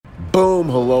Boom,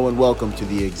 hello and welcome to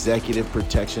the Executive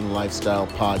Protection Lifestyle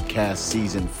Podcast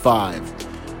Season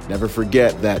 5. Never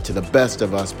forget that to the best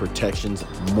of us, protection's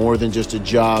more than just a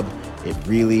job. It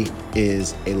really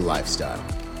is a lifestyle.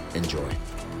 Enjoy.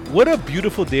 What a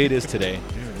beautiful day it is today.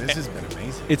 Dude, this has been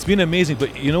amazing. It's been amazing,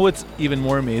 but you know what's even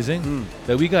more amazing?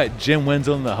 That we got Jim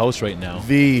Wenzel in the house right now.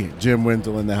 The Jim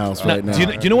Wenzel in the house right now.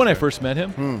 Do you know when I first met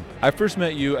him? I first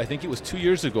met you, I think it was 2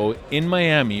 years ago, in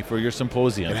Miami for your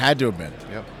symposium. It had to have been.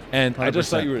 Yep. And I just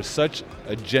 100%. thought you were such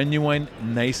a genuine,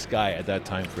 nice guy at that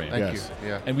time frame. Thank Yes. you.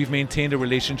 Yeah. And we've maintained a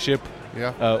relationship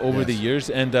Yeah. over the Yes. years.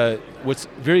 And what's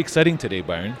very exciting today,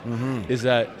 Byron, is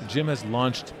that Jim has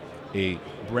launched a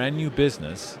brand new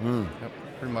business. Yep.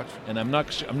 Pretty much. And I'm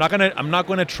not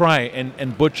gonna try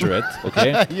and butcher it,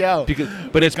 okay? Yo,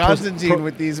 but it's Constantine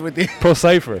with these Pro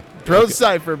Cipher. Pro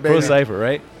Cipher, baby. Pro Cipher,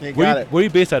 right? You Where got you- it. Where are you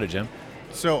based out of, Jim?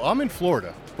 So I'm in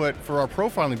Florida, but for our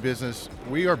profiling business,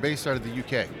 we are based out of the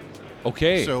UK.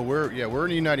 Okay. So we're in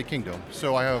the United Kingdom.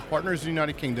 So I have partners in the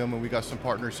United Kingdom, and we got some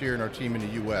partners here in our team in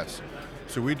the US.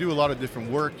 So we do a lot of different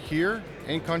work here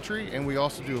in country, and we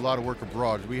also do a lot of work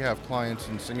abroad. We have clients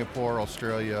in Singapore,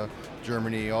 Australia,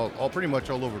 Germany, all pretty much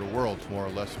all over the world, more or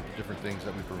less, of different things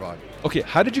that we provide. Okay,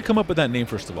 how did you come up with that name,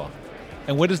 first of all?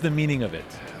 And what is the meaning of it?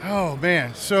 Oh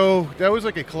man, so that was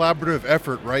like a collaborative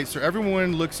effort, right? So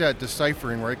everyone looks at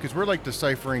deciphering, right? Because we're like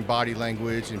deciphering body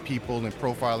language and people and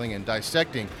profiling and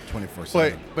dissecting.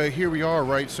 24/7. But here we are,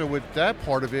 right? So with that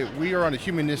part of it, we are on the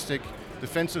humanistic,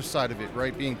 defensive side of it,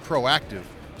 right? Being proactive.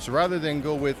 So rather than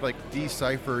go with like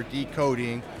decipher,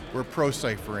 decoding, we're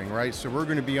pro-ciphering, right? So we're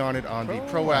going to be on it on the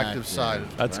proactive side.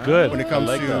 That's good. When it comes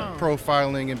I like to that.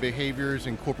 profiling and behaviors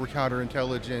and corporate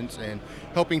counterintelligence and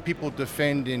helping people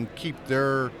defend and keep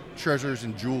their treasures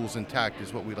and jewels intact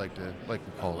is what we like to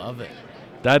call it. Love it.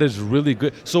 That is really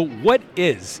good. So what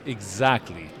is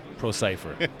exactly Pro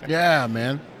Cipher? Yeah,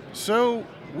 man. So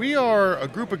we are a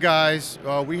group of guys.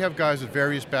 We have guys with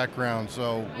various backgrounds.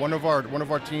 So one of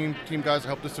our team guys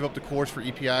helped us develop the course for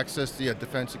EP Access, the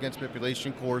Defense Against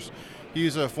Manipulation course.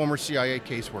 He's a former CIA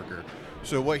caseworker.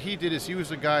 So what he did is he was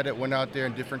the guy that went out there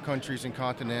in different countries and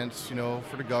continents,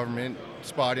 for the government,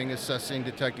 spotting, assessing,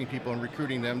 detecting people, and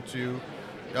recruiting them to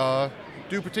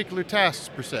do particular tasks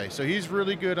per se. So he's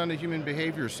really good on the human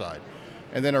behavior side.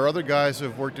 And then our other guys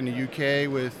have worked in the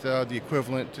UK with the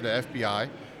equivalent to the FBI.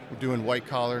 We're doing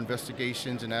white-collar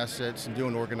investigations and assets and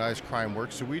doing organized crime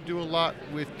work. So we do a lot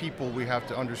with people we have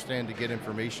to understand to get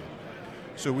information.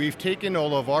 So we've taken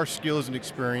all of our skills and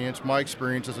experience, my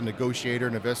experience as a negotiator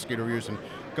and investigator over years, and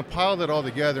compiled it all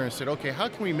together and said, okay, how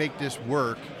can we make this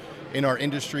work in our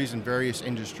industries and various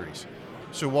industries?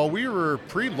 So while we were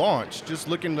pre-launch, just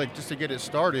to get it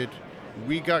started,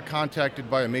 we got contacted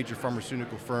by a major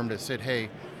pharmaceutical firm that said, hey,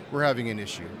 we're having an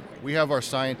issue. We have our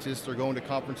scientists, they're going to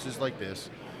conferences like this,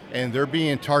 and they're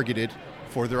being targeted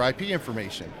for their IP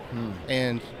information.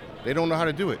 And they don't know how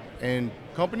to do it. And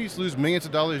companies lose millions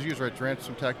of dollars a year, right, to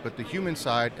ransom tech, but the human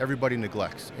side, everybody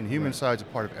neglects. And the human side's a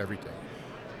part of everything.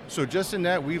 So just in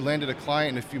that, we landed a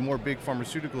client and a few more big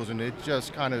pharmaceuticals, and it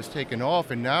just kind of has taken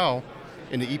off. And now,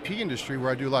 in the EP industry, where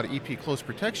I do a lot of EP close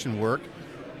protection work,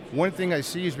 one thing I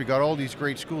see is we got all these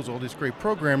great schools, all this great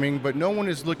programming, but no one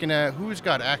is looking at who's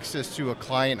got access to a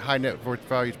client high net worth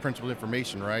values principal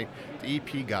information, right? The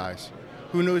EP guys.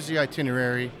 Who knows the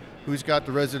itinerary? Who's got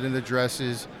the resident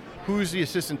addresses? Who's the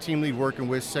assistant team lead working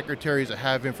with? Secretaries that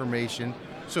have information.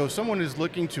 So if someone is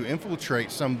looking to infiltrate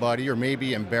somebody or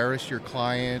maybe embarrass your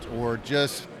client or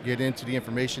just get into the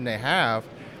information they have,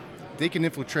 they can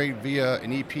infiltrate via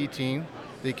an EP team.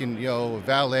 They can,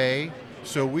 valet.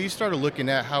 So we started looking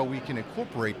at how we can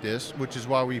incorporate this, which is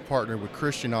why we partnered with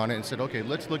Christian on it and said, okay,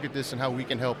 let's look at this and how we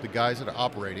can help the guys that are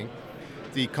operating,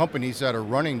 the companies that are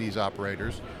running these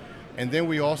operators. And then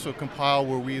we also compile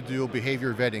where we do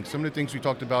behavior vetting. Some of the things we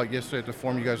talked about yesterday at the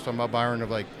forum, you guys were talking about, Byron, of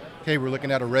like, hey, we're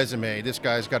looking at a resume. This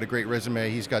guy's got a great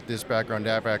resume. He's got this background,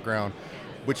 that background,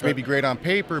 which may be great on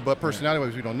paper, but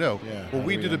personality-wise, we don't know. Yeah, Well, how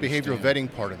we do do we the behavioral understand?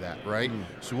 vetting part of that, right?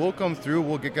 So we'll come through,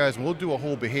 we'll get guys, and we'll do a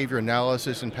whole behavior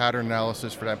analysis and pattern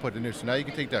analysis for that, put in there. So now you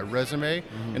can take that resume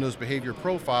and those behavior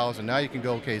profiles, and now you can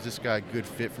go, okay, is this guy a good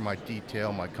fit for my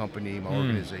detail, my company, my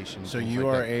organization? So things you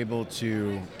like are that. able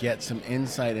to get some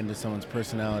insight into someone's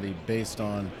personality based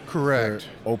on Correct.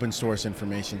 their open source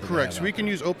information. that they Correct. have So we out can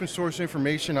use open source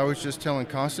information. I was just telling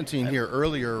Constantine here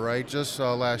earlier, right? Just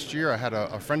last year, I had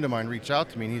a friend of mine reach out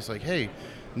to me, and he's like, hey,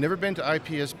 never been to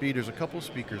IPSB. There's a couple of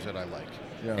speakers that I like.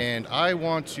 Yeah. And I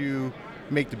want to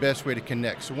make the best way to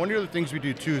connect. So one of the other things we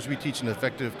do too is we teach an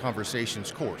effective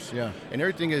conversations course. Yeah. And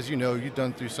everything is, you've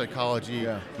done through psychology,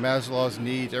 Yeah. Maslow's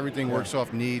needs, everything Yeah. works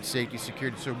off needs, safety,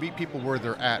 security. So meet people where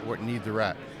they're at, what need they're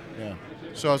at. Yeah.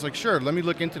 So I was like, sure, let me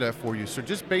look into that for you. So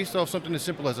just based off something as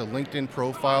simple as a LinkedIn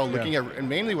profile, looking at, and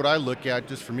mainly what I look at,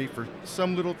 just for me, for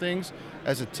some little things,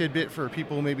 as a tidbit for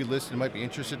people who maybe listen, might be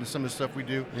interested in some of the stuff we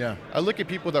do. Yeah. I look at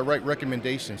people that write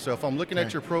recommendations. So if I'm looking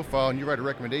at your profile and you write a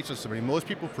recommendation to somebody, most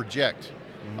people project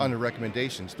on the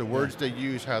recommendations, the words they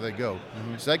use, how they go.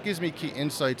 So that gives me key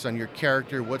insights on your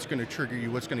character, what's going to trigger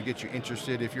you, what's going to get you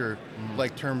interested. If you're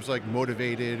like terms like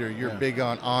motivated or you're big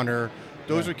on honor,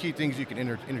 those are key things you can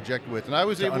interject with. And I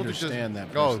was able to just understand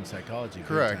that person's psychology.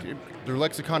 Correct. Their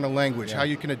lexicon of language, how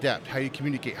you can adapt, how you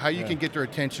communicate, how you can get their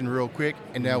attention real quick.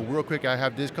 And now real quick, I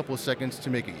have this couple of seconds to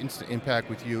make an instant impact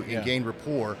with you and gain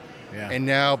rapport. And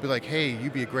now be like, hey,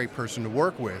 you'd be a great person to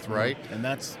work with, right? And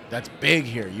that's big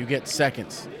here. You get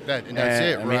seconds. That's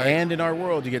it, I mean, right? and in our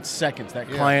world, you get seconds. That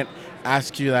client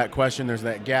asks you that question. There's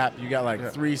that gap. You got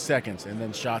like 3 seconds, and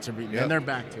then shots are beaten. And they're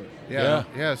back to it.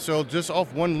 Yeah. So just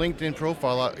off one LinkedIn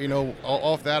profile,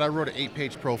 off that, I wrote an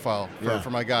 8-page profile for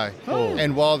my guy. Oh.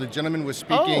 And while the gentleman was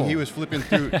speaking, he was flipping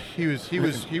through.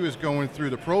 he was going through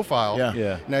the profile.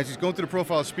 Yeah. And as he's going through the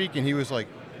profile speaking, he was like,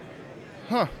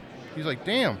 huh. He's like,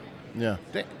 damn. Yeah.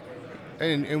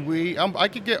 And I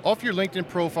could get off your LinkedIn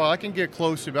profile. I can get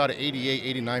close to about an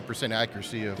 88-89%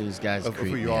 accuracy of these guys of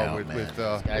who you are with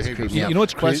behaviors. You know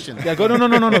what's Question. Yeah, go.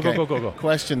 No. Okay. Go.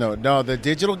 Question though. No, the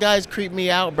digital guys creep me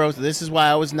out, bro. So this is why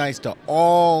I was nice to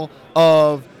all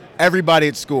of everybody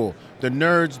at school. The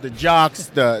nerds, the jocks,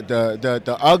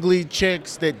 the ugly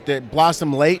chicks that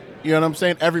blossom late. You know what I'm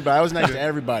saying? Everybody. I was nice to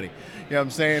everybody. You know what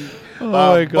I'm saying? Oh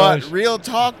my gosh. But real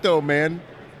talk though, man.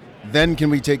 Then can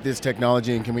we take this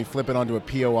technology and can we flip it onto a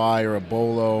POI or a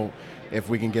BOLO if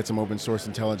we can get some open source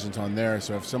intelligence on there?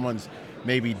 So if someone's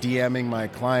maybe DMing my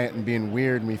client and being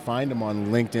weird and we find them on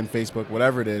LinkedIn, Facebook,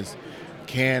 whatever it is,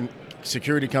 can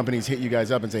security companies hit you guys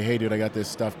up and say, hey, dude, I got this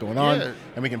stuff going on,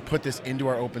 and we can put this into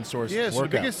our open source so the workout.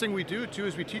 biggest thing we do, too,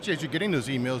 is we teach you as you're getting those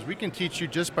emails, we can teach you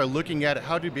just by looking at it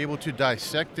how to be able to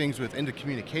dissect things within the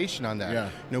communication on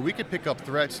that. We could pick up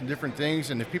threats and different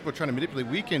things, and if people are trying to manipulate,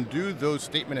 we can do those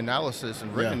statement analysis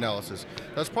and written analysis.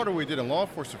 That's part of what we did in law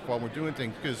enforcement while we're doing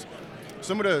things, because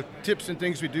some of the tips and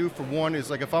things we do, for one, is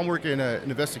like if I'm working an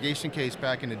investigation case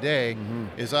back in the day,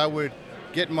 is I would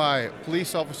get my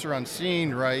police officer on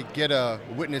scene, right, get a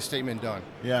witness statement done.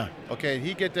 Okay,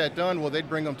 he'd get that done. Well, they'd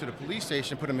bring them to the police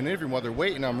station, put them in an interview while they're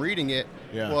waiting. I'm reading it.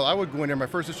 Well, I would go in there. My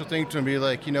first initial thing to him be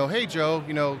like, hey,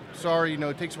 Joe, sorry,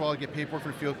 it takes a while to get paperwork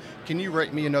from the field. Can you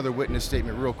write me another witness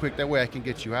statement real quick? That way I can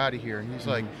get you out of here. And he's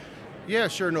like, yeah,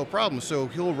 sure, no problem. So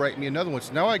he'll write me another one.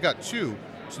 So now I got 2.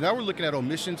 So now we're looking at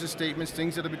omissions of statements,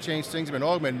 things that have been changed, things have been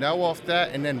augmented. Now off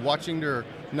that, and then watching their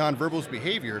nonverbals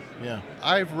behavior,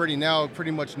 I've already now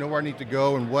pretty much know where I need to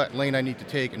go and what lane I need to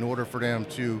take in order for them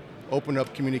to open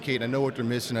up, communicate. I know what they're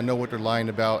missing, I know what they're lying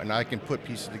about, and I can put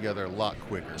pieces together a lot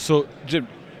quicker. So, Jim,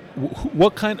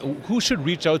 who should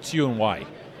reach out to you and why?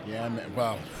 Yeah, man.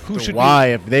 Well,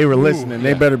 if they were listening,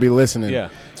 they better be listening. Yeah.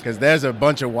 Because there's a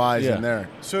bunch of whys in there.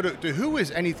 So the who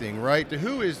is anything, right? The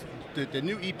who is the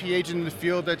new EP agent in the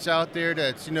field that's out there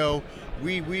that's,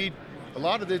 we a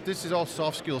lot of this is all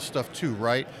soft skills stuff too,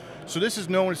 right? So this is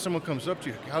knowing if someone comes up to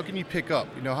you, how can you pick up?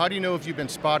 How do you know if you've been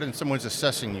spotted and someone's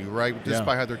assessing you, right? Just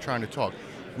by how they're trying to talk.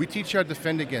 We teach you how to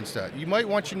defend against that. You might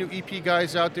want your new EP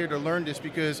guys out there to learn this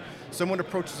because someone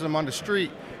approaches them on the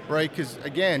street, right? Because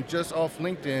again, just off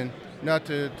LinkedIn, not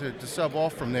to sub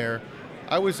off from there,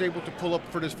 I was able to pull up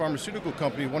for this pharmaceutical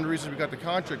company. One of the reasons we got the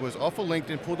contract was off of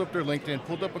LinkedIn, pulled up their LinkedIn,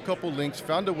 pulled up a couple links,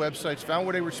 found the websites, found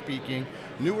where they were speaking,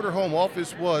 knew where their home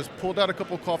office was, pulled out a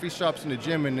couple coffee shops in the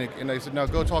gym, and I said, now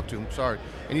go talk to him, sorry.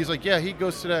 And he's like, yeah, he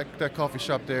goes to that coffee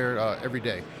shop there every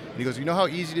day. And he goes, you know how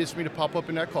easy it is for me to pop up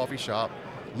in that coffee shop,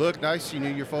 look, nice seeing you,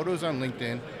 your photos on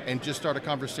LinkedIn, and just start a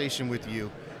conversation with you.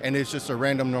 And it's just a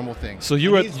random normal thing. So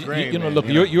you were at,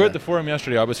 you were at the forum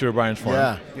yesterday, obviously, we were Brian's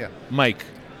forum. Yeah. Mike.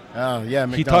 Oh, yeah,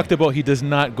 he talked about he does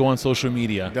not go on social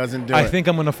media. Doesn't do it. I think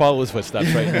I'm going to follow his footsteps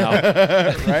right now.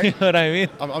 Right? You know what I mean?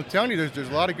 I'm telling you, there's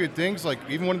a lot of good things. Like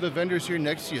even one of the vendors here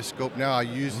next to you, Scope now, I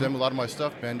use them a lot of my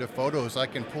stuff, man, their photos. I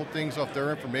can pull things off their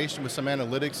information with some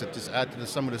analytics that just add to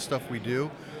some of the stuff we do.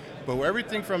 But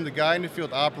everything from the guy in the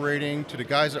field operating to the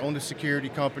guys that own the security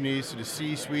companies to the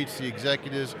C-suites, the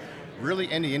executives,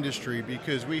 really any industry,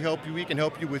 because we can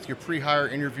help you with your pre-hire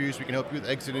interviews, we can help you with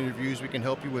exit interviews, we can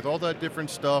help you with all that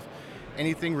different stuff,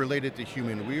 anything related to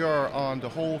human. We are on the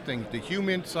whole thing. The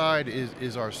human side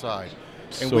is our side.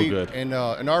 And so good. And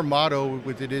our motto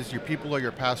with it is your people are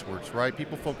your passwords, right?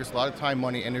 People focus a lot of time,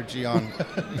 money, energy on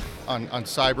on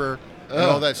cyber and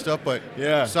all that stuff. But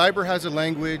Yeah. cyber has a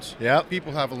language. Yep.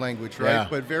 People have a language, right? Yeah.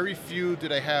 But very few do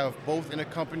they have both in a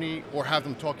company or have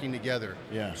them talking together.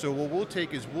 Yeah. So what we'll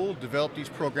take is we'll develop these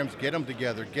programs, get them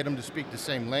together, get them to speak the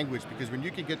same language, because when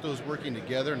you can get those working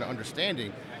together and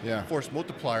understanding, Yeah. force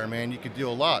multiplier, man, you can do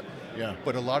a lot. Yeah.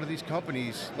 But a lot of these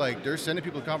companies, like, they're sending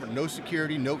people to conference, no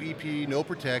security, no EP, no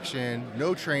protection,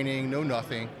 no training, no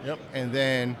nothing. Yep. And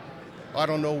then I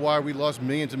don't know why we lost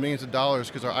millions and millions of dollars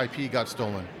because our IP got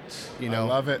stolen. You know, I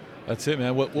love it. That's it,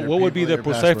 man. What Your would be people,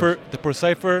 the your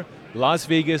ProCipher Las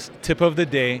Vegas tip of the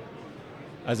day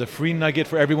as a free nugget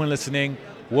for everyone listening?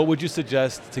 What would you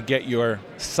suggest to get your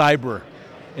cyber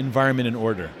environment in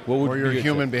order? What would Or your be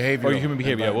human behavior. Or your human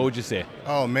behavior. Yeah, what would you say?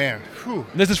 Oh man, whew.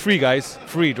 And this is free, guys.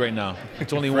 Free right now.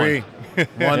 It's only Free.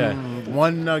 one.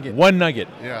 One nugget. One nugget.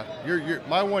 Yeah,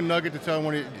 my one nugget to tell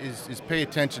everyone is pay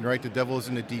attention, right? The devil is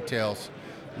in the details.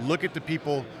 Look at the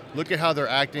people. Look at how they're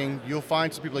acting. You'll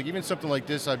find some people, like even something like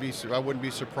this, I wouldn't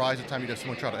be surprised the time you have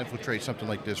someone try to infiltrate something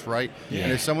like this, right? Yeah.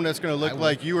 And it's someone that's going to look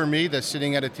like you or me that's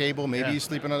sitting at a table, maybe Yeah. he's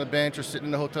sleeping on a bench or sitting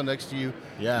in the hotel next to you.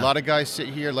 Yeah. A lot of guys sit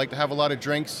here, like to have a lot of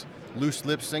drinks, loose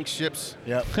lips, sink ships.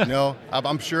 Yep. You know,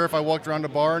 I'm sure if I walked around the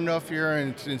bar enough here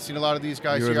and seen a lot of these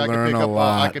guys You here, would I could learn pick a up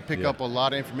lot. I could pick up a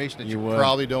lot of information that You you would.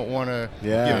 probably don't want to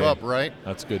Yeah. give up, right?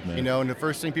 That's good, man. You know, and the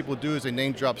first thing people do is they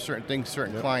name drop certain things,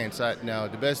 certain clients. Now,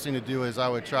 the best thing to do is I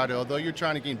would try to, although you're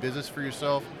trying to gain business for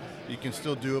yourself, you can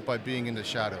still do it by being in the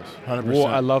shadows. 100%. Whoa,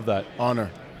 I love that. Honor.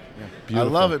 Beautiful.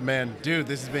 I love it, man. Dude,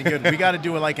 this has been good. We got to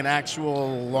do like an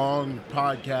actual long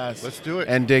podcast. Let's do it.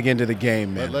 And dig into the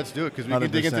game, man. Let's do it because we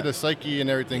can dig into 100%. the psyche and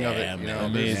everything of Yeah, it. You man. know,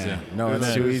 Amazing. Yeah. No, it's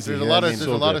Man. too easy. There's a Yeah, lot I of mean, there's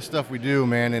so a lot good. of stuff we do,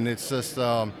 man, and it's just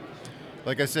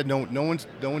like I said, no one's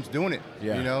doing it.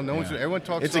 Yeah, You know, no one's. yeah. Everyone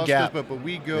talks It's a soft gap. skills, but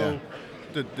we go.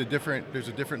 Yeah. The different, there's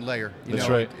a different layer. You That's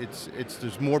know, right. It's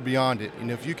there's more beyond it,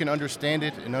 and if you can understand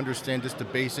it and understand just the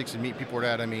basics and meet people where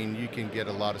they're at, I mean, you can get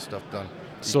a lot of stuff done.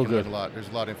 You So can learn good. a lot. There's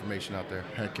a lot of information out there.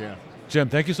 Heck yeah. Jim,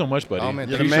 thank you so much, buddy. Oh man,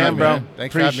 You're thanks the for man, having me, bro. man.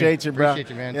 Thanks for having me. Appreciate you, bro. Appreciate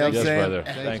you, man. You know what I'm Yes, saying? brother.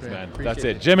 Thanks, Thanks, man. man. Appreciate That's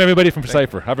it. it. Jim, everybody from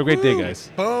Cypher. Have a great day,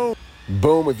 guys. Boom.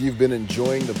 Boom, if you've been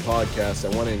enjoying the podcast,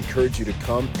 I want to encourage you to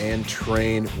come and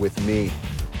train with me.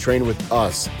 Train with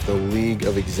us, the League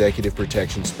of Executive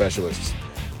Protection Specialists.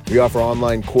 We offer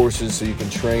online courses so you can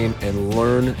train and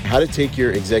learn how to take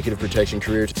your executive protection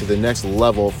career to the next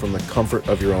level from the comfort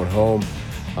of your own home.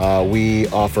 We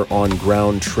offer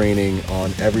on-ground training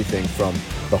on everything from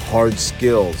the hard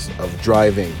skills of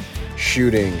driving,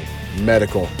 shooting,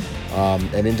 medical,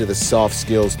 and into the soft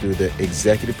skills through the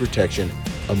Executive Protection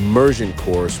Immersion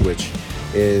course, which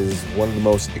is one of the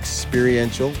most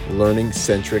experiential,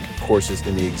 learning-centric courses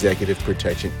in the executive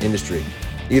protection industry.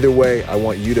 Either way, I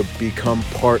want you to become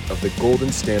part of the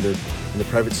golden standard in the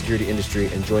private security industry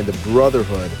and join the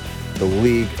brotherhood, the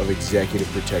League of Executive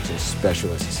Protection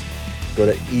Specialists. Go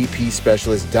to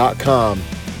epspecialist.com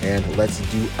and let's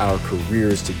do our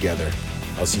careers together.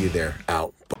 I'll see you there.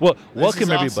 Out. Well, This welcome is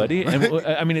awesome. everybody. And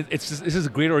I mean, this is a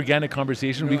great organic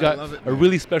conversation. We I got love it, a man.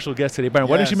 really special guest today. Byron,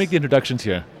 why don't you Yes. make the introductions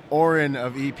here? Oren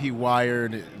of EP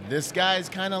Wired. This guy's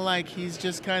kind of like, he's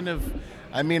just kind of,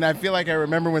 I mean, I feel like I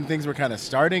remember when things were kind of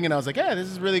starting and I was like, yeah, this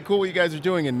is really cool what you guys are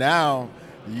doing. And now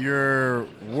your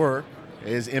work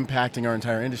is impacting our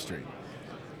entire industry.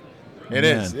 It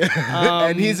is.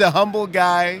 And he's a humble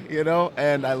guy, you know,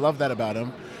 and I love that about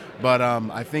him. But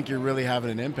I think you're really having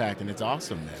an impact and it's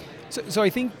awesome, man. So I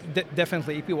think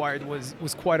definitely EP Wired was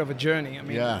quite of a journey. I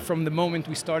mean, Yeah. from the moment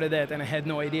we started that, and I had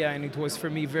no idea, and it was for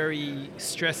me very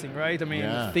stressing, right? I mean,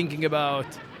 Yeah. thinking about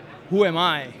who am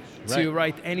I Right. to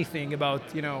write anything about,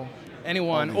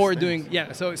 anyone these or things. doing,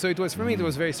 So it was, for me, it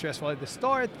was very stressful at the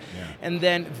start, Yeah. and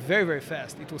then very, very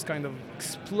fast, it was kind of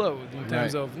explode in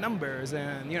terms Right. of numbers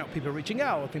and, people reaching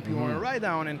out and people want to write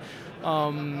down, and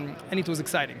it was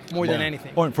exciting more than Yeah.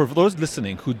 anything. Or for those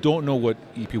listening who don't know what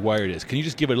EP Wired is, can you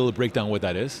just give a little breakdown what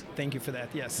that is? Thank you for that.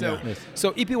 Yes. Yeah. So, Yes.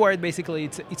 so EP Wired basically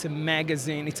it's a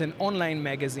magazine. It's an online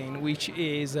magazine which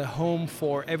is a home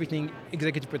for everything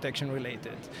executive protection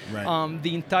related. Right.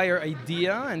 The entire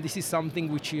idea, and this is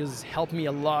something which has helped me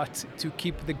a lot to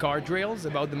keep the guardrails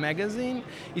about the magazine.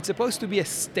 It's supposed to be a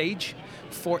stage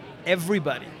for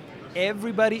everybody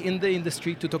in the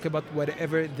industry to talk about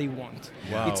whatever they want.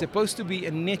 Wow. It's supposed to be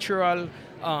a natural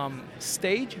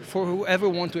stage for whoever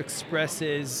want to express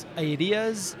his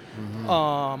ideas,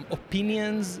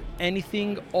 opinions,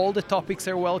 anything. All the topics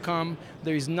are welcome.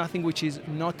 There is nothing which is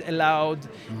not allowed.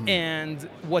 And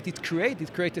what it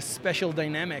creates a special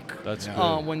dynamic. That's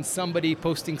good. When somebody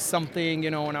posting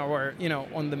something, on our,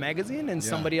 on the magazine, and Yeah.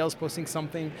 somebody else posting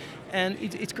something, and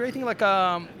it's creating like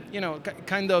a,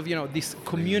 kind of, this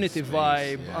community space,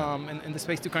 vibe, yeah. and the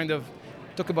space to kind of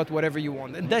talk about whatever you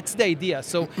want. And that's the idea.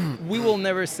 So we will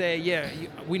never say,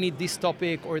 we need this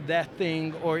topic or that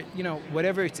thing or,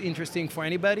 whatever it's interesting for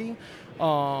anybody.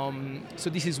 So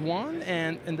this is one.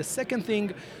 And the second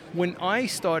thing, when I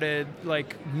started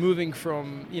like moving from,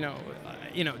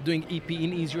 doing EP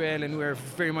in Israel, and we're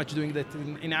very much doing that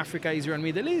in Africa, Israel, and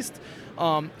Middle East.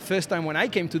 First time when I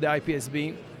came to the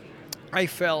IPSB, I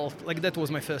felt like that was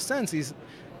my first sense is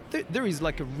there is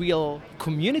like a real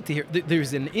community here. There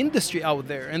is an industry out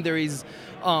there, and there is.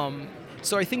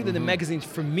 So I think that the magazine,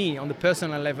 for me, on the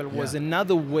personal level, was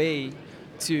another way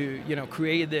to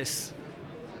create this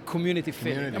community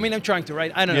feeling. I mean, I'm trying to,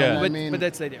 right? I don't know, but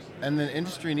that's the idea. And the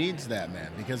industry needs that,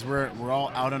 man, because we're all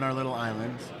out on our little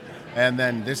islands. And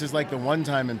then this is like the one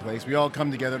time and place. We all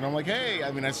come together, and I'm like, hey,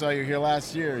 I saw you here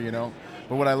last year,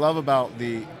 But what I love about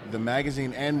the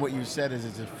magazine and what you said is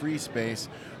it's a free space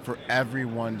for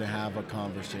everyone to have a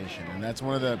conversation. And that's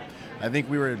one of I think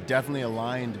we were definitely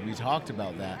aligned. We talked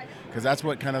about that because that's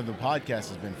what kind of the podcast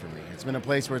has been for me. It's been a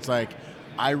place where it's like,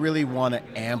 I really want to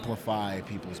amplify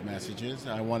people's messages.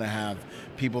 I want to have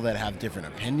people that have different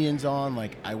opinions on.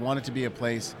 Like, I want it to be a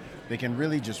place they can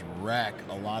really just wreck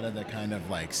a lot of the kind of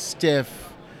like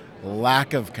stiff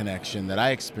lack of connection that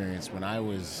I experienced when I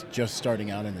was just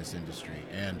starting out in this industry.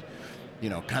 And,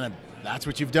 kind of that's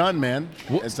what you've done, man.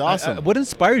 It's awesome. What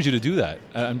inspires you to do that?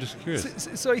 I'm just curious.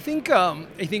 So I think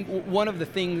one of the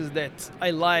things that I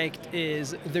liked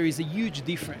is there is a huge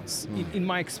difference in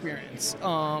my experience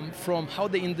from how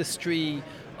the industry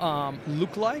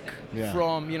look like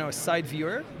from a side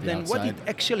viewer than what it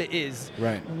actually is.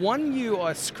 Right. When you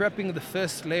are scrapping the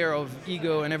first layer of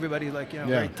ego and everybody's like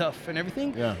very tough and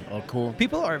everything. Yeah. Oh, cool.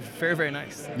 People are very, very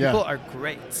nice. Yeah. People are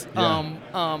great.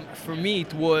 Yeah. For me,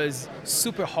 it was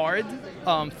super hard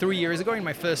 3 years ago in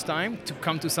my first time to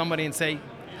come to somebody and say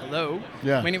hello.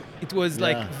 Yeah. I mean, it was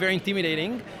like very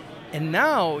intimidating. And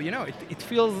now, it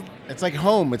feels... It's like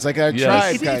home. It's like a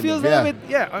tribe It kind of. feels a little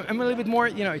bit, I'm a little bit more,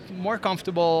 more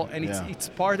comfortable, and it's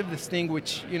part of this thing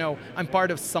which, I'm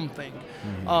part of something.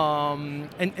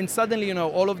 And suddenly,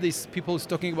 all of these people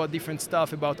talking about different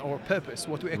stuff, about our purpose,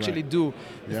 what we actually do.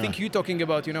 I think you're talking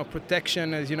about,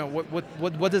 protection as,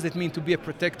 what does it mean to be a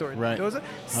protector? Right.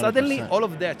 Suddenly, 100%. all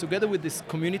of that, together with this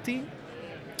community,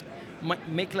 might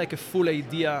make like a full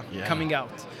idea coming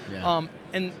out. Yeah.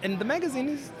 And the magazine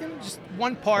is just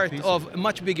one part of a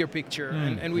much bigger picture,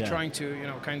 and we're trying to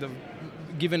kind of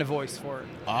given a voice for it.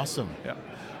 Awesome. Yeah.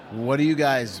 What do you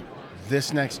guys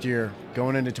this next year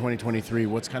going into 2023?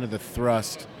 What's kind of the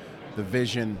thrust, the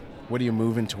vision? What are you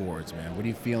moving towards, man? What are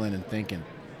you feeling and thinking?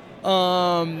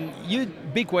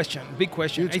 Big question.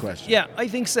 Huge question. I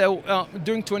think so.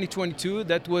 During 2022,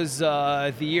 that was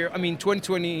the year.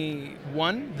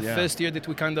 2021, the first year that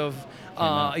we kind of,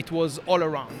 it was all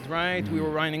around, right? We were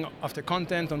running after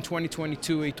content. On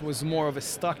 2022, it was more of a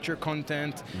structure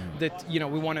content that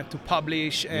we wanted to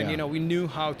publish, and we knew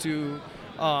how to,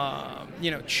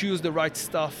 choose the right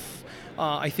stuff.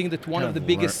 I think that one of the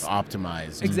biggest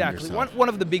optimized. Exactly. One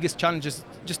of the biggest challenges,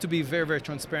 just to be very, very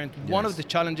transparent, one of the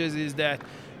challenges is that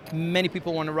many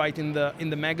people want to write in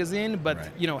the magazine, but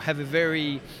have a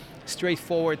very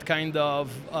straightforward kind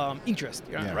of interest,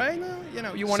 right?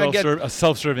 You want to get a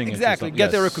self-serving exactly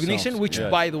interest. get the recognition, which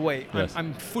by the way, Yes.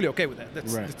 I'm fully okay with that.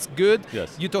 That's good.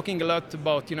 Yes. You're talking a lot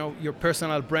about your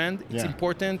personal brand. It's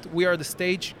important. We are the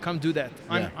stage. Come do that.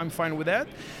 I'm fine with that.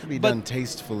 It's got to be done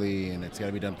tastefully, and it's got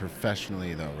to be done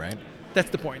professionally, though, right? That's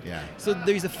the point. Yeah. So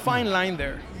there's a fine line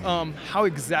there. How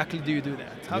exactly do you do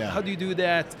that? How do you do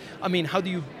that? How do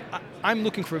you... I'm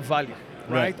looking for value,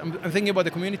 right? I'm thinking about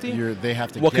the community. They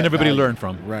have to. What can everybody value. learn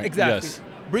from? Right. Exactly. Yes.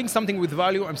 Bring something with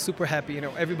value. I'm super happy.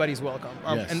 Everybody's welcome.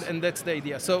 Yes. And that's the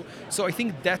idea. So I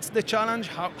think that's the challenge.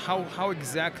 How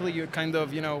exactly you're kind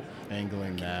of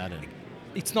Angling that and.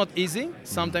 It's not easy.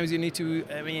 Sometimes you need to.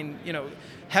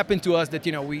 Happened to us that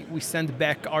we send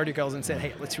back articles and said,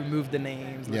 hey, let's remove the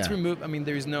names. Let's remove.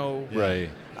 There is no. Right.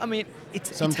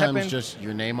 It's sometimes happened. just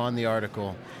your name on the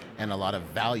article and a lot of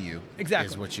value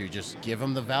Exactly. is what you just give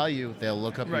them the value. They'll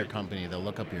look up your company. They'll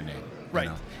look up your name.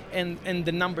 Right. And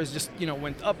the numbers just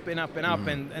went up and up and up,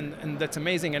 and that's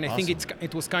amazing. And I think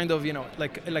it was kind of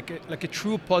like a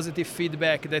true positive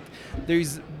feedback that there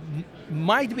is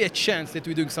might be a chance that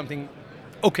we're doing something.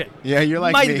 Okay. Yeah, you're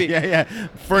like might me. Be. Yeah.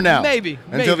 For now. Maybe.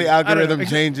 Until the algorithm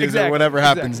changes exactly. or whatever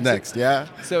happens next. Yeah.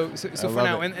 So for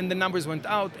now, and the numbers went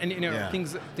out, and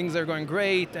things are going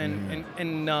great, and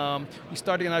we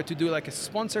started now to do like a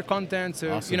sponsor content.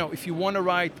 So if you want to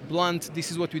write blunt,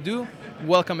 this is what we do.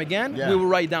 Welcome again. Yeah. We will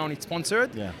write down it's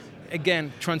sponsored. Yeah.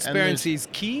 Again, transparency is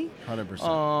key.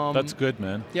 100%. That's good,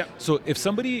 man. Yeah. So if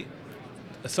somebody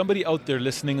somebody out there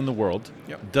listening in the world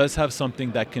Yep. does have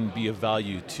something that can be of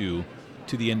value to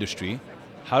the industry,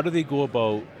 how do they go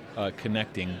about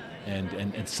connecting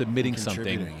and submitting something?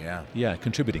 Contributing, Yeah,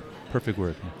 contributing. Perfect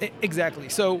word. Exactly.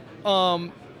 So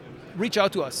reach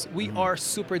out to us. We are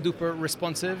super duper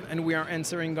responsive, and we are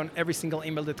answering on every single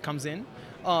email that comes in.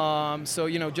 So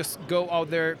just go out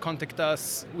there, contact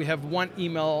us. We have one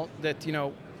email that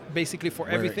basically for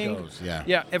Where it everything. goes, yeah.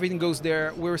 Yeah, everything goes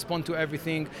there. We respond to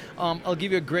everything. I'll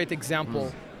give you a great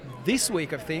example. This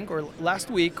week, I think, or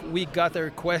last week, we got a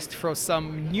request from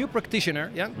some new practitioner,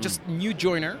 just new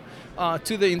joiner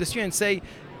to the industry, and say,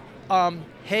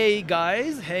 hey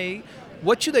guys,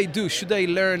 what should I do? Should I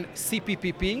learn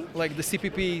CPPP, like the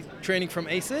CPP training from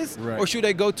ACES, Right. or should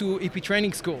I go to EP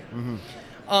training school?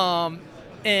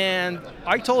 And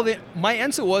I told him, my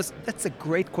answer was, that's a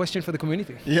great question for the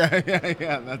community. Yeah.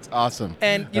 That's awesome.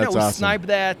 And That's we awesome. sniped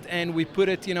that and we put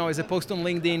it, as a post on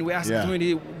LinkedIn. We asked the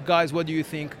community, guys, what do you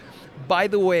think? By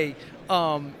the way,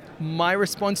 my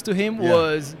response to him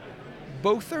was,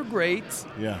 both are great.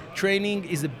 Yeah. Training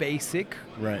is a basic,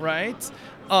 Right.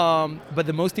 But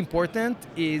the most important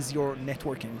is your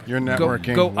networking. Your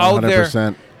networking, Go out there,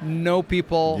 100%. know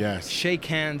people, Yes. shake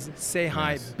hands, say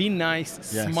hi, Yes. be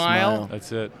nice, Yeah, smile.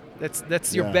 That's it.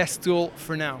 That's your best tool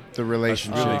for now. The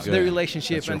relationship. really good. The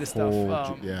relationship That's and your the stuff.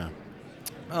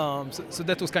 whole So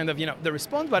that was kind of the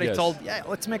response, but I Yes. told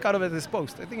let's make out of it this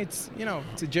post. I think it's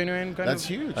it's a genuine kind That's of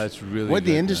huge. That's really What did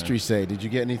good, the man. industry say? Did you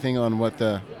get anything on what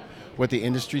the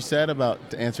industry said about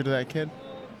the answer to that kid?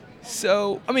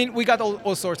 So I mean, we got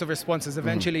all sorts of responses.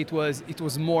 Eventually, it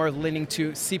was more leaning to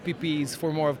CPPs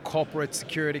for more of corporate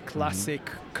security, classic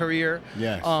career.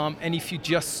 Yes. And if you're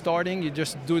just starting, you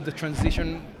just do the transition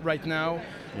right now.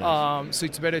 Yes. So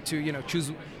it's better to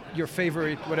choose your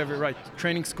favorite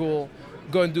training school.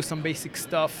 Go and do some basic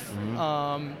stuff.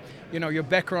 Your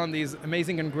background is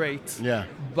amazing and great. Yeah.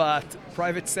 But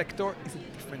private sector is a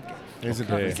different game. It's a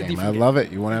Okay. different It's a game. different I love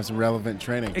it. You want to have some relevant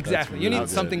training. Exactly. You need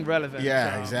something relevant.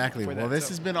 Yeah, exactly. for Well, that, this so.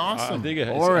 has been I awesome. think it's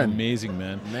Oren. amazing,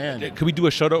 man. Man. Can we do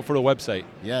a shout out for the website?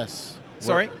 Yes.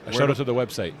 Sorry? A shout out to the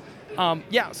website.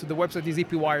 So the website is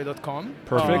epwire.com.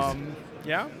 Perfect.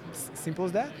 Simple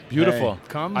as that. Beautiful.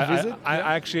 Come, I visit.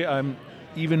 I'm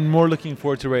even more looking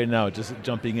forward to right now, just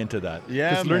jumping into that.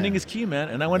 Yeah, Because learning man. is key, man,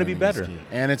 and I want to be Learning is better. key.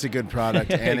 And it's a good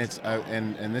product, and it's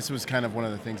and this was kind of one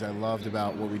of the things I loved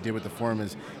about what we did with the forum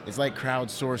is it's like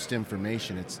crowdsourced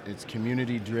information. It's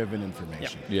community-driven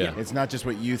information. Yeah. It's not just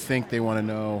what you think they want to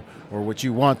know or what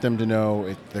you want them to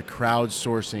know. The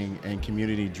crowdsourcing and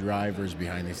community drivers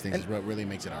behind these things is what really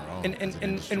makes it our own. as an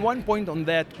industry. And one point on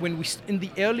that, when in the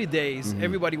early days,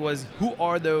 everybody was, who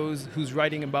are those who's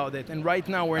writing about it? And right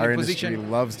now we're in Our a industry position.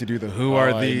 loves to do the who Oh,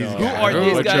 are I these know. Who guys? are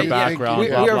these What's guys? your Yeah, background? we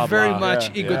Blah, are blah, very blah. much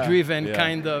Yeah. ego-driven Yeah.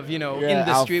 kind of, Yeah,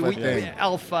 industry. alpha thing.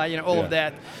 Alpha, all Yeah. of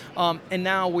that. And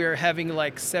now we're having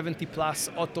like 70 plus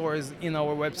authors in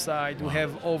our website. We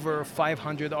have over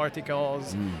 500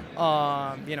 articles,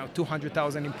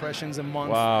 200,000 impressions a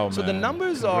month. Wow, so the man.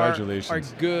 numbers are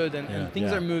Congratulations. good and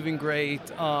things Yeah. are moving great.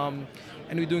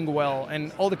 And we're doing well.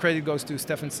 And all the credit goes to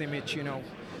Stefan Simic,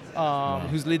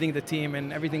 who's leading the team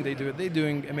and everything they do. They're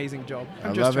doing amazing job.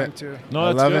 I'm I just love trying it. to. No, I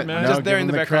that's love good, it. man. No, Just there give in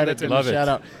them the background, credit, that's it. give them Love a it. shout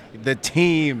out. The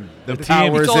team. The team.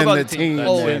 powers It's all in about the the team. team. That's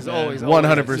Always, it, always, man.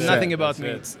 100%. Nothing about That's me.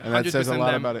 it. It's And that says a 100%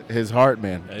 lot them. about his heart,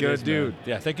 man. It Good is, man. dude.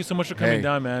 Yeah, thank you so much for coming Hey.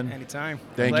 down, man. Anytime.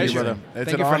 Thank you, Pleasure. brother. It's Thank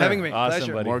an you for honor. having me. Awesome,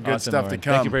 Pleasure. buddy. More good Awesome, stuff to Oren.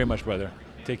 come. Thank you very much, brother.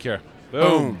 Take care.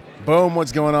 Boom. Boom.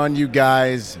 What's going on, you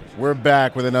guys? We're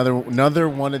back with another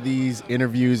one of these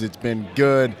interviews. It's been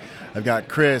good. I've got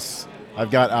Chris. I've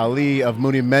got Ali of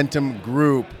Monumentum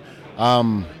Group.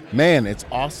 Man, it's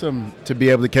awesome to be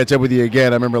able to catch up with you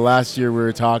again. I remember last year we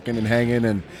were talking and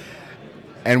hanging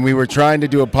and we were trying to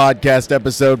do a podcast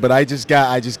episode, but I just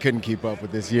couldn't keep up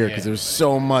with this year because there's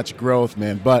so much growth,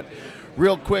 man. But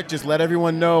real quick, just let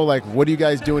everyone know, like, what are you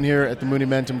guys doing here at the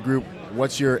Monumentum Group?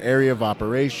 What's your area of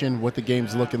operation? What the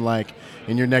game's looking like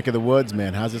in your neck of the woods,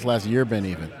 man? How's this last year been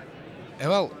even?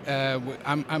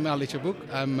 I'm Ali Chabouk.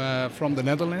 I'm from the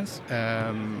Netherlands.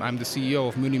 I'm the CEO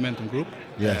of Monumentum Group.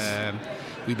 Yes.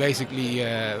 We basically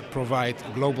provide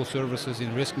global services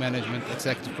in risk management,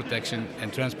 executive protection,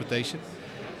 and transportation.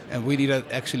 And we do that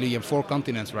actually in 4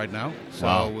 continents right now. So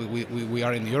Wow. we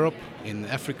are in Europe, in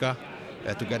Africa,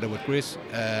 together with Chris,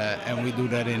 and we do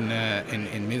that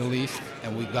in Middle East.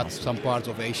 And we got some parts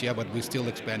of Asia, but we're still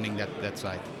expanding that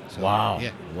side. So, Wow.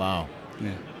 Yeah. Wow.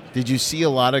 Yeah. Did you see a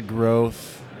lot of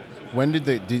growth? When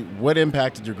what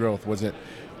impacted your growth?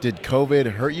 Did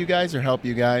COVID hurt you guys or help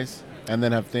you guys? And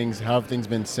then how have things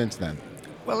been since then?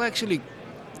 Well, actually,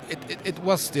 it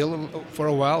was still for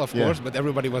a while, of course, but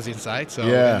everybody was inside. So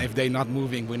and if they're not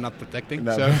moving, we're not protecting.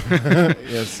 No. So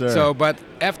Yes, sir. So, but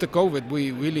after COVID,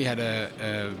 we really had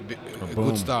a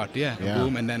good start. A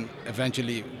boom, and then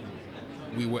eventually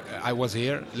I was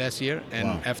here last year, and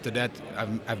after that,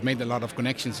 I've made a lot of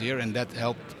connections here, and that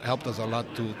helped us a lot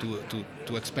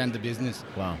to expand the business.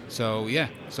 Wow. So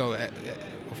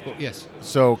of course, yes.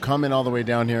 So coming all the way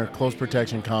down here, Close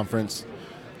Protection Conference,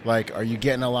 like, are you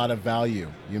getting a lot of value?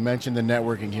 You mentioned the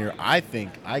networking here. I think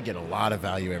I get a lot of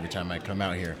value every time I come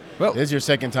out here. Well, this is your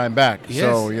second time back,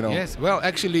 so you know. Yes. Well,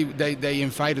 actually, they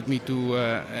invited me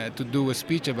to do a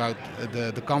speech about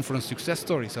the conference success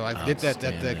story. So I did that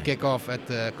at the kickoff at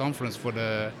the conference for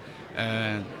the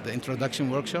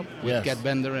introduction workshop with Kat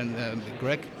Bender and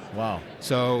Greg. Wow.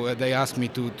 So they asked me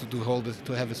to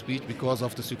have a speech because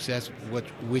of the success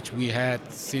which we had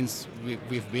since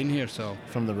we've been here. So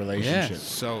from the relationship.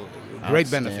 So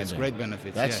great benefits.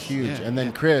 That's huge. Yeah, and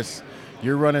then Chris,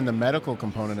 you're running the medical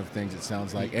component of things, it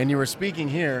sounds like, and you were speaking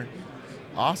here.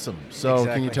 Awesome. So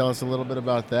can you tell us a little bit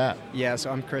about that? Yeah, so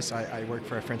I'm Chris. I work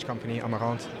for a French company,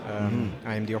 Amarante.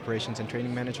 I am the operations and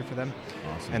training manager for them.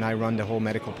 Awesome. And I run the whole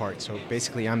medical part. So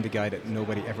basically I'm the guy that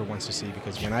nobody ever wants to see,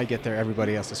 because when I get there,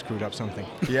 everybody else has screwed up something.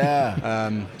 Yeah.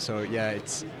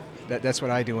 That's what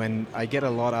I do. And I get a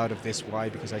lot out of this. Why?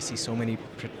 Because I see so many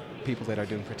people that are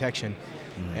doing protection.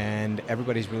 And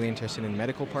everybody's really interested in the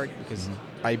medical part, because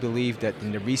I believe that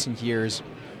in the recent years,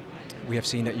 we have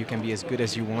seen that you can be as good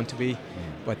as you want to be,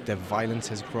 but the violence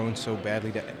has grown so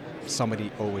badly that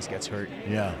somebody always gets hurt.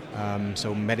 Yeah.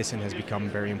 So medicine has become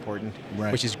very important,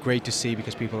 right, which is great to see,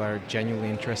 because people are genuinely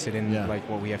interested in like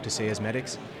what we have to say as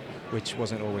medics, which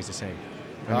wasn't always the same.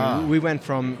 I mean, we went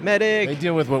from medic. They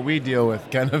deal with what we deal with,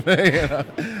 kind of thing. You know?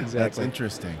 Exactly. That's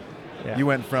interesting. Yeah. You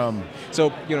went from... So,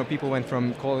 people went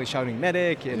from shouting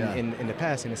medic in the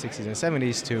past, in the 60s and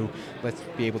 70s, to let's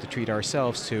be able to treat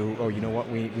ourselves, to, you know what,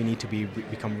 we need to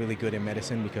become really good in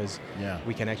medicine, because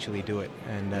we can actually do it.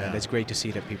 And that's great to see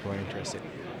that people are interested.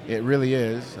 It really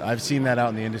is. I've seen that out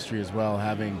in the industry as well.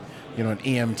 Having, an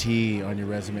EMT on your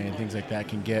resume and things like that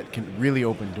can really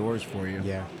open doors for you.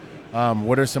 Yeah.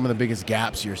 What are some of the biggest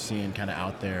gaps you're seeing kind of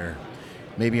out there,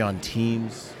 maybe on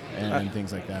teams and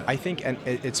things like that? I think, and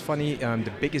it's funny,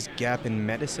 the biggest gap in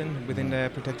medicine within the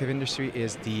protective industry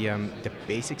is the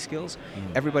basic skills.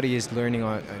 Everybody is learning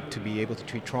to be able to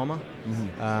treat trauma,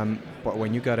 but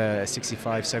when you got a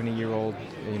 65, 70-year-old,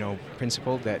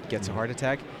 principal that gets a heart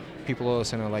attack, people all of a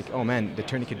sudden are like, oh man, the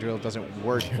tourniquet drill doesn't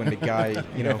work when the guy,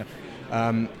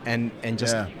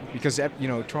 because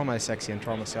trauma is sexy and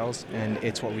trauma sells, and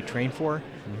it's what we train for.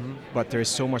 But there's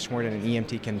so much more that an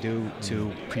EMT can do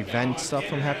to prevent stuff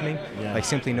from happening. Like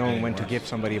simply knowing when to give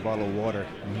somebody a bottle of water.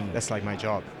 That's like my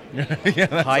job.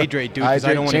 Hydrate, dude, because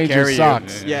I don't want to carry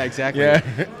socks. Yeah, exactly.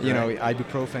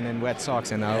 Ibuprofen and wet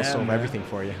socks, and I'll solve everything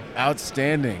for you.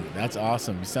 Outstanding. That's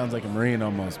awesome. He sounds like a Marine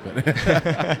almost, but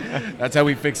that's how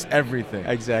we fix everything.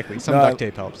 Exactly. Some duct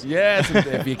tape helps. Yes.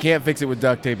 If you can't fix it with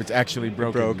duct tape, it's actually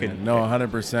broken. Man. No,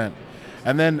 100%.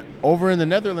 And then over in the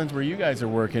Netherlands where you guys are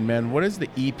working, man, what is the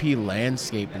EP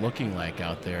landscape looking like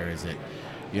out there? Is it,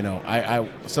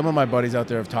 some of my buddies out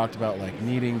there have talked about like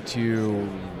needing to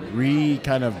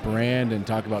kind of brand and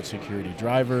talk about security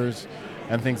drivers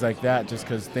and things like that, just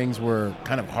because things were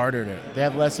kind of harder they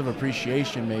have less of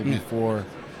appreciation maybe for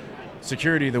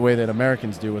security the way that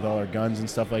Americans do with all our guns and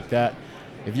stuff like that.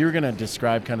 If you were going to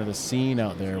describe kind of the scene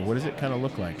out there, what does it kind of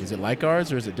look like? Is it like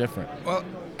ours or is it different? Well,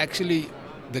 actually,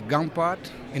 the gun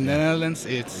part in the Netherlands,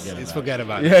 forget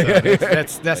about it.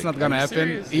 So that's not going to happen.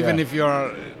 Serious? Even if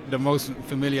you're the most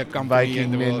familiar company Viking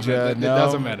in the world, Ninja, it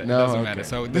doesn't matter. No, it doesn't matter.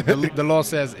 So the law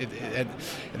says it,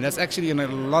 and that's actually in a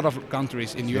lot of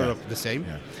countries in Europe the same.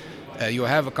 Yeah. You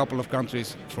have a couple of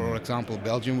countries, for example,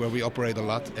 Belgium, where we operate a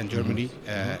lot, and Germany,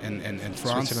 and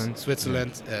France,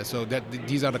 Switzerland. So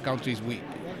these are the countries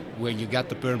where you got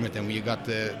the permit and where you got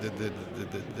the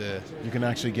you can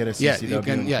actually get a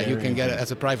CCW. You can get it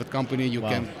as a private company. You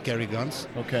can carry guns.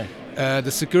 Okay. The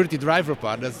security driver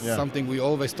part, that's something we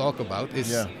always talk about,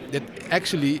 is that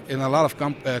actually in a lot of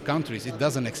countries it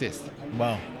doesn't exist.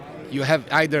 Wow. You have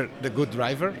either the good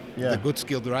driver, the good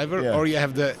skilled driver, or you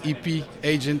have the EP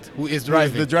agent who is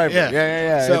driving. The driver.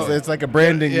 Yeah. So it's like a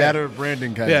branding matter of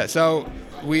branding kind of. Yeah. So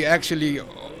we actually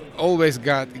always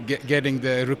getting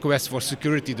the request for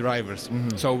security drivers.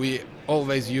 So we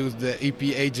always use the EP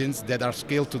agents that are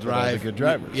skilled to drive. Good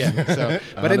drivers. Yeah. So,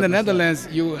 but in the Netherlands,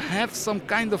 you have some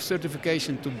kind of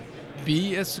certification to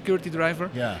be a security driver.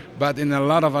 Yeah. But in a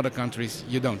lot of other countries,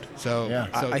 you don't. So,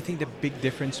 Yeah. so I think the big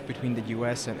difference between the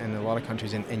US and a lot of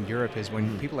countries in Europe is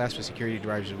when people ask for security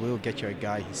drivers, we'll get you a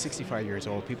guy, he's 65 years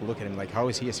old, people look at him like, how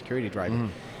is he a security driver?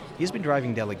 He's been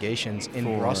driving delegations in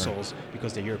Brussels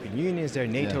because the European Union is there,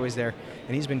 NATO is there,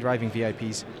 and he's been driving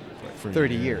VIPs for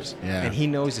 30 years. Yeah. And he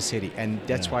knows the city, and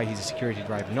that's why he's a security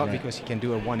driver, not because he can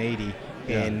do a 180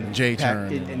 in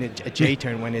J-turn. in a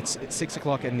J-turn when it's 6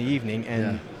 o'clock in the evening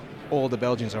and all the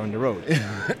Belgians are on the road.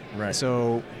 Right.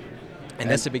 So, and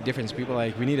that's the big difference. People are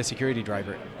like, we need a security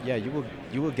driver. Yeah,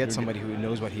 you will get somebody who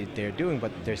knows what they're doing,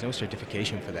 but there's no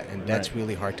certification for that, and that's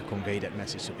really hard to convey that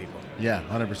message to people. Yeah,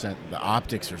 100%. The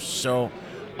optics are so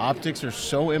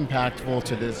impactful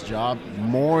to this job,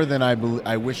 more than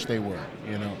I wish they were.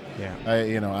 You know.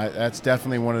 Yeah. That's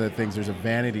definitely one of the things. There's a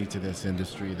vanity to this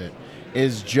industry that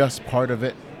is just part of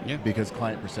it. Yeah. Because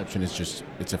client perception is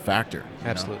it's a factor. You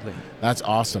know? Absolutely. That's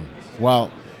awesome.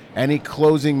 Well, any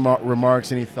closing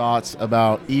remarks, any thoughts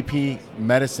about EP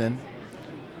medicine?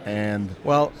 And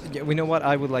well, we know what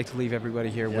I would like to leave everybody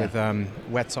here with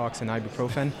wet socks and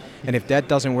ibuprofen. And if that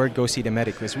doesn't work, go see the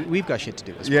medic, because we've got shit to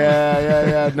do as well.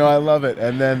 Yeah. No, I love it.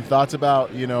 And then thoughts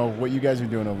about what you guys are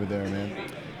doing over there, man.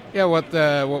 Yeah,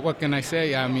 what can I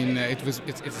say? I mean,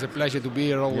 it's a pleasure to be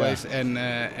here always,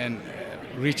 and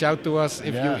reach out to us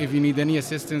if you need any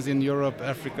assistance in Europe,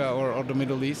 Africa, or the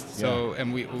Middle East. So,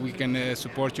 and we can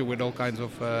support you with all kinds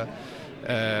of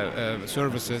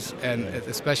services, and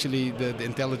especially the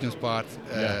intelligence part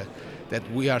that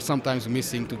we are sometimes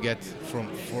missing to get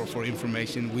for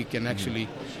information. We can actually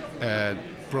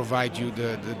provide you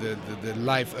the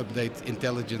live update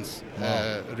intelligence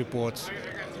reports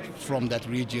from that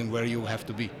region where you have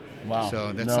to be. Wow.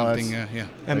 So that's something,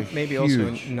 And maybe also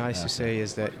nice to say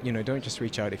is that, don't just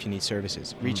reach out if you need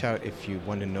services. Reach out if you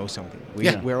want to know something.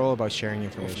 We're all about sharing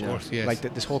information. Of course, yes. Like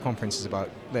this whole conference is about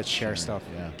let's share stuff,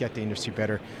 get the industry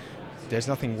better. There's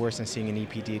nothing worse than seeing an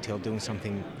EP detail doing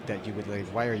something that you would like,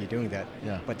 why are you doing that?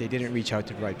 Yeah. But they didn't reach out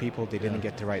to the right people, they didn't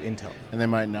get the right intel. And they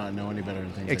might not know any better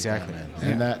and things Exactly. like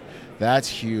that, man. And that's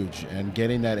huge. And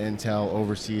getting that intel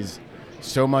overseas,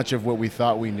 so much of what we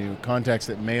thought we knew, context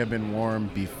that may have been warm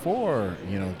before,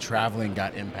 traveling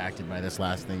got impacted by this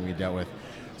last thing we dealt with.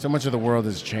 So much of the world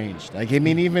has changed. Like, I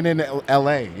mean, even in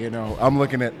LA, I'm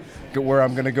looking at where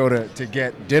I'm going to go to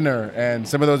get dinner, and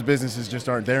some of those businesses just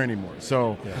aren't there anymore.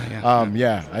 So,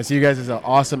 I see you guys as an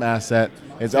awesome asset.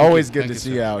 It's always good to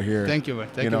see you out here. Thank you.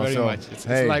 Thank you very much. It's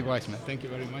likewise, man. Thank you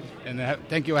very much. And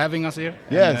thank you for having us here.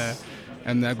 Yes.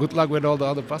 And good luck with all the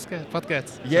other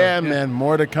podcasts. Yeah, man.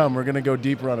 More to come. We're going to go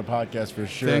deeper on a podcast for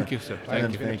sure. Thank you, sir.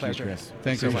 Thank you, Chris.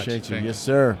 Thank you so much. Appreciate you. Yes,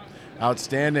 sir.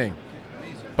 Outstanding.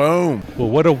 Boom. Well,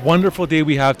 what a wonderful day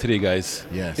we have today, guys.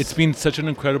 Yes. It's been such an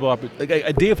incredible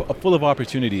a day full of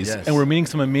opportunities, and we're meeting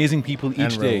some amazing people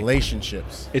each day. And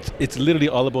relationships. It's literally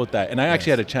all about that. And I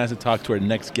actually had a chance to talk to our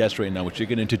next guest right now, which you're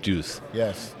going to introduce.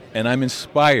 Yes. And I'm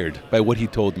inspired by what he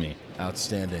told me.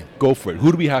 Outstanding. Go for it.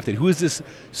 Who do we have today? Who is this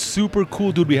super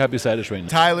cool dude we have beside us right now?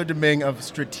 Tyler Deming of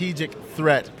Strategic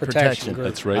Threat Protection.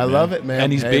 That's right. I love it, man.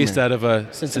 And he's based out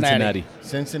of Cincinnati.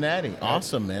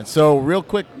 Awesome, man. So real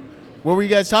quick, what were you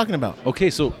guys talking about?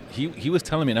 Okay, so he was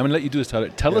telling me, and I'm going to let you do this, Tyler.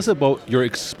 Tell us about your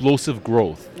explosive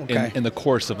growth in the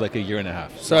course of like a year and a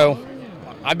half. So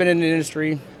I've been in the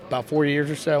industry about 4 years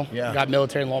or so. Yeah. Got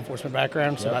military and law enforcement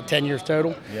background, so about 10 years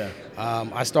total. Yeah.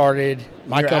 I started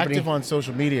my You're company. active on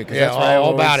social media, because Yeah, that's where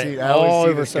all about I it. always All see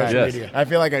over this guy. social media. I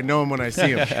feel like I know him when I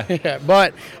see him. Yeah,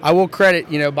 but I will credit,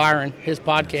 Byron. His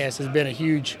podcast has been a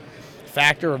huge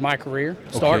factor of my career.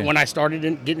 When I started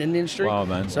getting in the industry. Wow,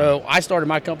 man. So I started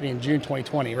my company in June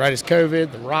 2020, right as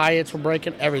COVID, the riots were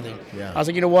breaking, everything. Yeah. I was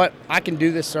like, you know what? I can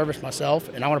do this service myself,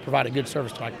 and I want to provide a good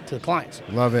service to the clients.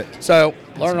 Love it. So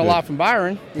learning a lot from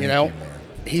Byron, Thank you, man.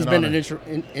 He's It's been an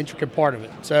an intricate part of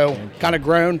it. So kind of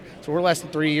grown. So we're less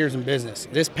than 3 years in business.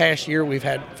 This past year, we've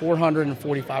had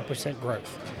 445%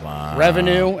 growth. Wow.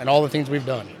 Revenue and all the things we've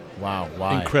done. Wow.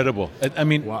 Why? Incredible. I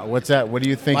mean, Wow. What's that? What do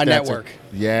you think? My that's network.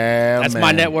 That's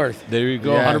my net worth. there you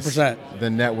go. Yes, 100%. The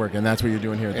network, and that's what you're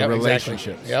doing here. The Yep,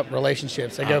 relationships. Exactly. Yep,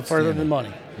 relationships. They go further than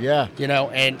money. Yeah.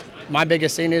 And my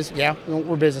biggest thing is,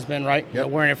 we're businessmen, right? Yep.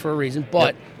 We're in it for a reason,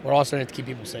 but we're also in it to keep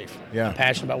people safe. Yeah. I'm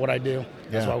passionate about what I do.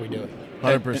 That's Yeah. why we do it.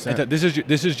 100%. And this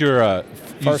is your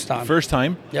First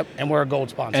time. Yep. Yep, and we're a gold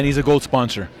sponsor. And he's a gold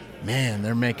sponsor. Man,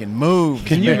 they're making moves.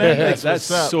 Can you man. imagine? That's what's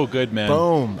up. so good, man.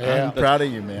 Boom. Yeah. I'm proud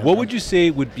of you, man. What would you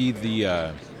say would be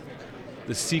the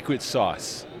secret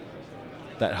sauce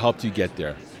that helped you get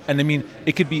there? And I mean,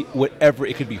 it could be whatever.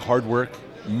 It could be hard work.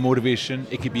 motivation.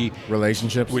 It could be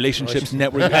relationships,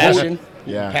 network. Passion.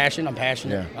 Yeah. Passion. I'm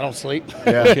passionate. Yeah. I don't sleep.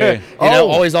 Yeah. Okay.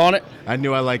 Always on it. I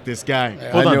knew I liked this guy.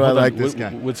 Hold I knew I on. liked this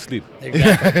guy. With sleep.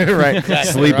 Exactly. Right.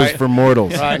 Exactly, Sleep is right. for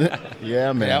mortals. Right.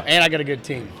 Yeah, man. You know, and I got a good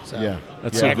team. So Yeah.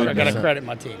 That's Yeah. so I good, got to man. credit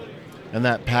my team. And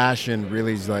that passion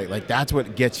really is like that's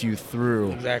what gets you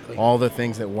through Exactly. all the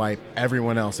things that wipe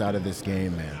everyone else out of this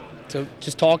game, man. So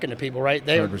just talking to people, right?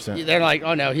 100%. They're like,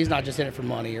 oh no, he's not just in it for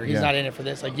money, or he's Yeah. not in it for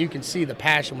this. Like you can see the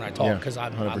passion when I talk because I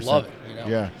 100%. love it. You know?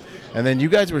 Yeah. And then you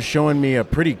guys were showing me a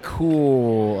pretty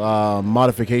cool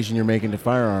modification you're making to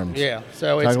firearms. Yeah.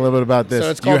 So Talk it's a little bit about this.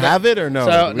 So it's Do you called have it or no?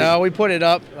 So no, we put it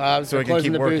up. So it can closing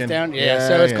keep the working. booth down. Yeah. Yeah,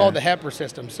 So it's yeah. called the Hepper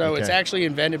system. So it's Okay. actually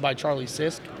invented by Charlie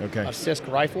Sisk Okay. of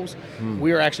Sisk Rifles.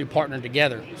 We are actually partnered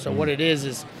together. So what it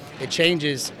is it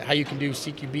changes how you can do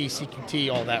CQB,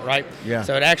 CQT, all that, right? Yeah.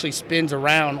 So it actually spins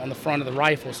around on the front of the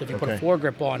rifle. So if you put a Okay.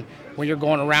 foregrip on, when you're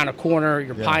going around a corner,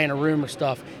 you're Yeah. pieing a room or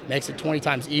stuff, makes it 20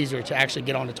 times easier to actually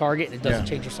get on the target, and it doesn't Yeah.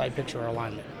 change your sight picture or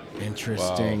alignment.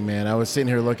 Interesting, man. I was sitting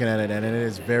here looking at it, and it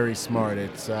is very smart.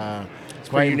 It's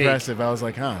quite pretty unique. impressive. I was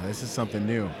like, this is something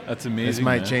new. That's amazing. This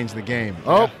might man. change the game.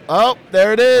 Oh,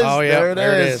 there it is. Oh, yeah, there it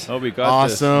there it is. is. Oh, we got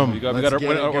Awesome. this. We got Let's our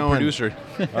get it our going. producer.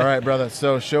 All right, brother.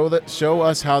 So show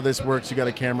us how this works. You got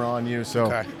a camera on you, so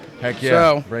Okay. heck yeah,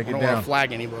 So break I it don't want down. to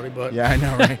flag anybody, but Yeah, I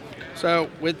know, right? So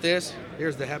with this,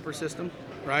 here's the Hepper system,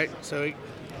 right? So it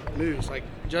moves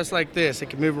just like this. It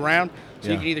can move around. So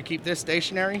Yeah. you can either keep this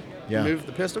stationary, Yeah. move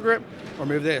the pistol grip, or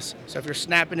move this. So if you're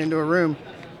snapping into a room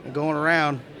and going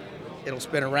around, it'll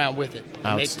spin around with it. It makes it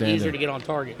Outstanding. easier to get on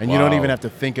target. And you don't Wow. even have to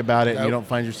think about it. And you Nope. don't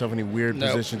find yourself in any weird No,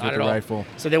 positions not with at the all. rifle.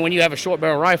 So then when you have a short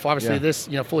barrel rifle, obviously Yeah. this,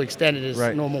 fully extended is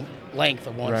Right. normal length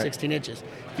of one, Right. 16 inches.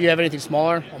 If you have anything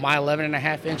smaller, on my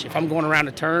 11.5 inch, if I'm going around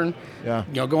a turn, Yeah.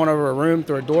 going over a room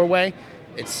through a doorway,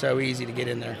 it's so easy to get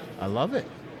in there. I love it.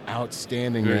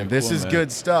 Outstanding, Very man. This cool, is man.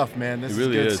 good stuff, man. This It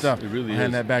really is good is. stuff. It really I'll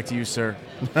hand is. that back to you, sir.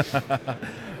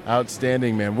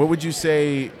 Outstanding, man. What would you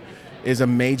say is a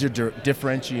major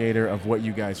differentiator of what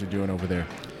you guys are doing over there?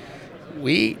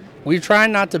 We try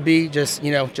not to be just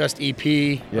just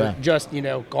EP Yeah. or just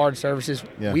guard services.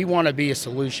 Yeah. We want to be a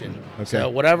solution. Okay. So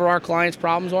whatever our clients'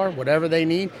 problems are, whatever they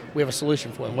need, we have a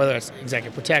solution for them. Whether it's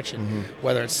executive protection,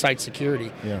 whether it's site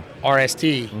security, Yeah.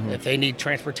 RST, if they need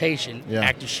transportation, Yeah.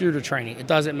 active shooter training, it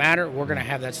doesn't matter. We're going to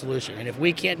have that solution. And if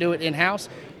we can't do it in house,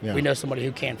 Yeah. we know somebody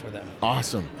who can for them.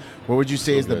 Awesome. What would you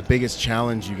say is the good. biggest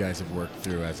challenge you guys have worked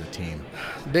through as a team?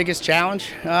 Biggest challenge,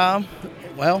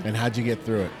 well, And how'd you get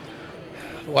through it?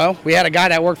 we had a guy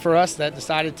that worked for us that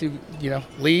decided to,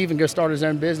 leave and go start his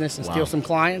own business and Wow. steal some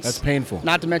clients. That's painful.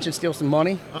 Not to mention steal some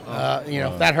money.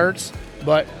 That hurts.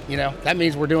 But, that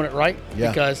means we're doing it right Yeah.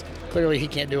 because clearly he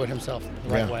can't do it himself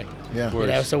the right way.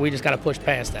 Yeah. So we just got to push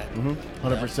past that.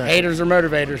 100%. Haters are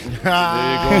motivators.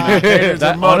 Haters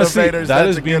and honestly, motivators.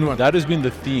 That's a good one. that has been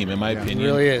the theme, in my opinion,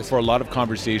 really is. for a lot of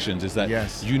conversations. Is that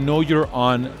Yes. you're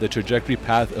on the trajectory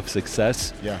path of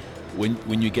success. Yeah.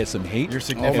 When you get some hate, You're and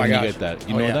significant. Oh my you gosh. get that.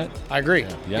 You Oh, know yeah. that? I agree.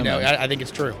 Yeah, man. I think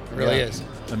it's true. It really Yeah. is.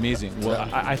 Amazing. Well,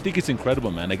 I think it's incredible,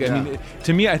 man. Like, Yeah. I mean,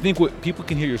 to me, I think what people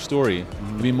can hear your story,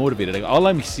 be motivated. Like, all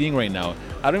I'm seeing right now,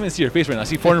 I don't even see your face right now. I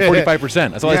see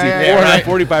 445%. That's all I see. Yeah, yeah, right.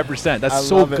 445%. That's I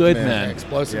so love it, good, man. man.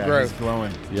 Explosive Yeah, growth. he's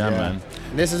glowing. Yeah, man.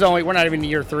 And this is we're not even in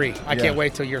year 3. I Yeah. can't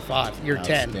wait till year 5, year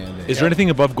 10. Outstanding. Is there anything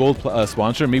above gold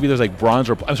sponsor? Maybe there's like bronze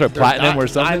or There's platinum or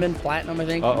something. Diamond, platinum, I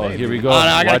think. Uh-oh, here we go. Oh, no,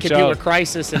 I got to Watch compete out. with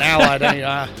Crisis and Allied. We're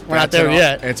not That's there an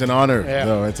yet. It's an honor. Yeah.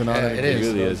 No, it's an honor. Yeah, to it do is.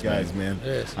 It really those is, guys, man. It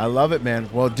is. I love it, man.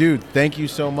 Well, dude, thank you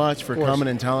so much for course. coming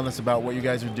and telling us about what you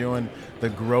guys are doing, the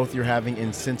growth you're having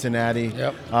in Cincinnati.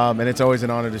 Yep. And it's always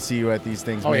an honor to see you at these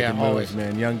things Oh, making yeah, moves, always.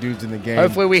 man. Young dudes in the game.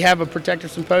 Hopefully we have a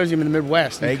protective symposium in the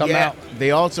Midwest. And come out.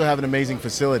 They also have an amazing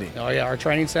facility. Oh, yeah, our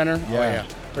training center. Yeah. Oh, yeah.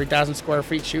 3,000 square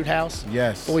feet shoot house.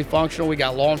 Yes. Fully functional. We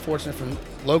got law enforcement from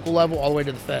local level all the way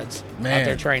to the feds Man. out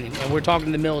there training. And we're talking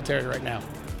to the military right now.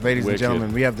 Ladies Wicked. and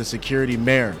gentlemen, we have the security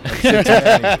mayor of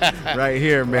Cincinnati right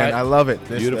here, man. Right. I love it.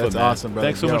 Beautiful, That's man. awesome, brother.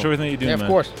 Thanks so Yo, much for everything you do, Yeah, man.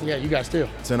 of course. Yeah, you guys too.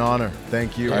 It's an honor.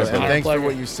 Thank you. Yes, And man. thanks for Pleasure.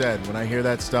 what you said. When I hear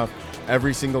that stuff,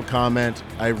 every single comment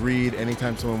I read,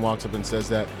 anytime someone walks up and says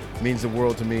that, means the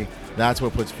world to me. That's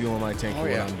what puts fuel in my tank Oh, for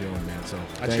yeah. what I'm doing, man. So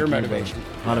That's thank your you, motivation.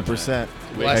 100%.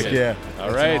 Bless Heck it. yeah. All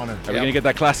It's right. an Are honor. we going to get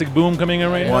that classic boom coming in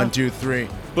right now? 1, 2, 3.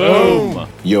 Boom.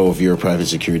 Yo, if you're a private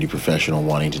security professional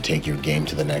wanting to take your game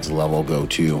to the next level, go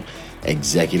to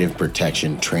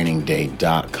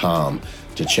executiveprotectiontrainingday.com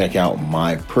to check out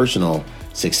my personal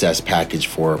success package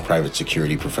for private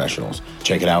security professionals.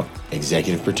 Check it out,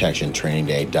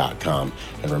 executiveprotectiontrainingday.com.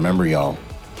 And remember, y'all,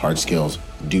 hard skills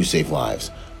do save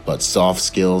lives, but soft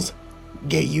skills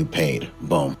get you paid.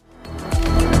 Boom.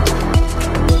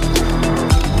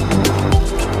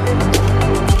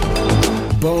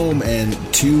 home. And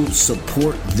to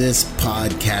support this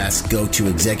podcast, go to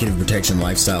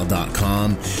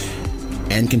executiveprotectionlifestyle.com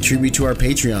and contribute to our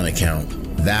Patreon account.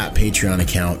 That Patreon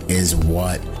account is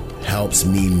what helps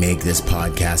me make this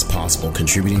podcast possible,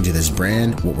 contributing to this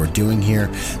brand, what we're doing here,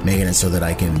 making it so that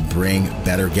I can bring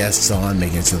better guests on,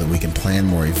 making it so that we can plan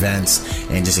more events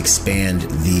and just expand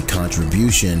the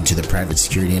contribution to the private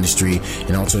security industry,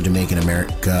 and also to making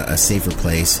America a safer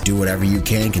place. Do whatever you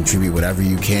can, contribute whatever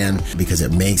you can, because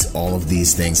it makes all of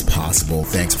these things possible.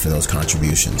 Thanks for those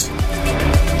contributions.